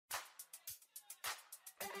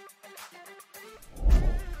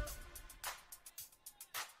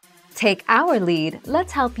Take our lead,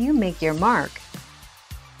 let's help you make your mark.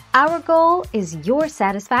 Our goal is your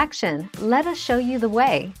satisfaction. Let us show you the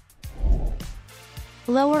way.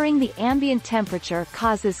 Lowering the ambient temperature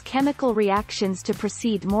causes chemical reactions to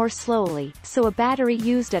proceed more slowly, so a battery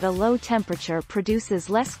used at a low temperature produces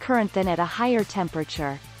less current than at a higher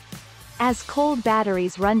temperature. As cold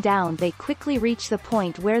batteries run down, they quickly reach the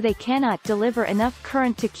point where they cannot deliver enough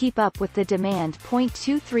current to keep up with the demand.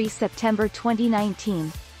 23 September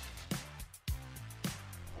 2019.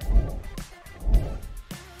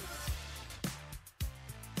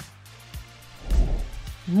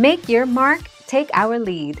 Make your mark, take our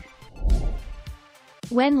lead.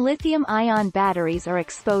 When lithium-ion batteries are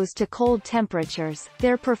exposed to cold temperatures,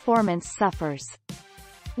 their performance suffers.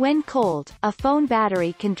 When cold, a phone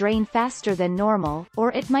battery can drain faster than normal,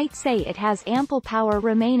 or it might say it has ample power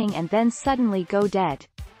remaining and then suddenly go dead.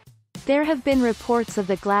 There have been reports of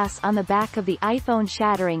the glass on the back of the iPhone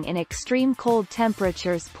shattering in extreme cold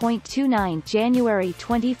temperatures. 29 January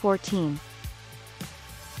 2014.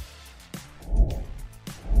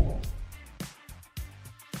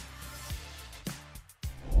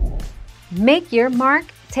 Make your mark,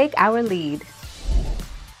 take our lead.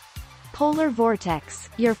 Polar vortex.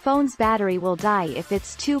 Your phone's battery will die if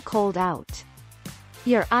it's too cold out.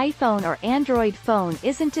 Your iPhone or Android phone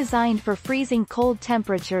isn't designed for freezing cold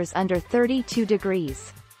temperatures under 32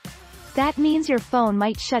 degrees. That means your phone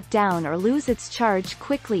might shut down or lose its charge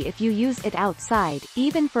quickly if you use it outside,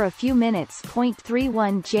 even for a few minutes.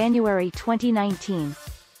 31 January 2019.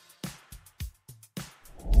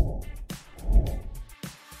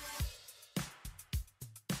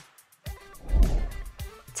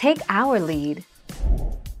 Take our lead.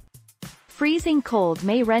 Freezing cold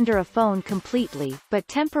may render a phone completely, but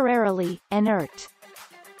temporarily, inert.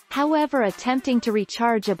 However, attempting to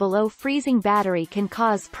recharge a below freezing battery can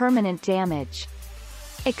cause permanent damage.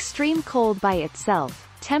 Extreme cold by itself,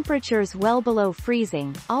 temperatures well below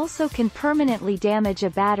freezing, also can permanently damage a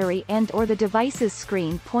battery and/or the device's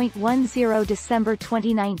screen. 10 December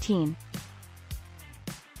 2019.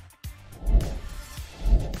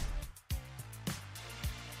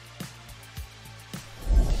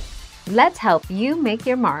 Let's help you make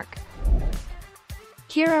your mark.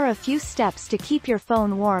 Here are a few steps to keep your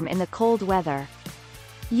phone warm in the cold weather.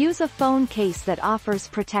 Use a phone case that offers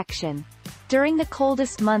protection. During the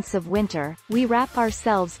coldest months of winter, we wrap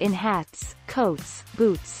ourselves in hats, coats,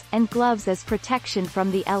 boots, and gloves as protection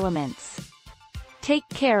from the elements. Take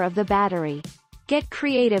care of the battery. Get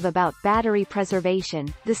creative about battery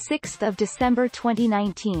preservation. 6 December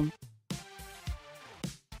 2019.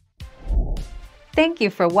 Thank you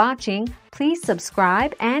for watching. Please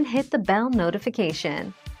subscribe and hit the bell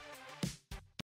notification.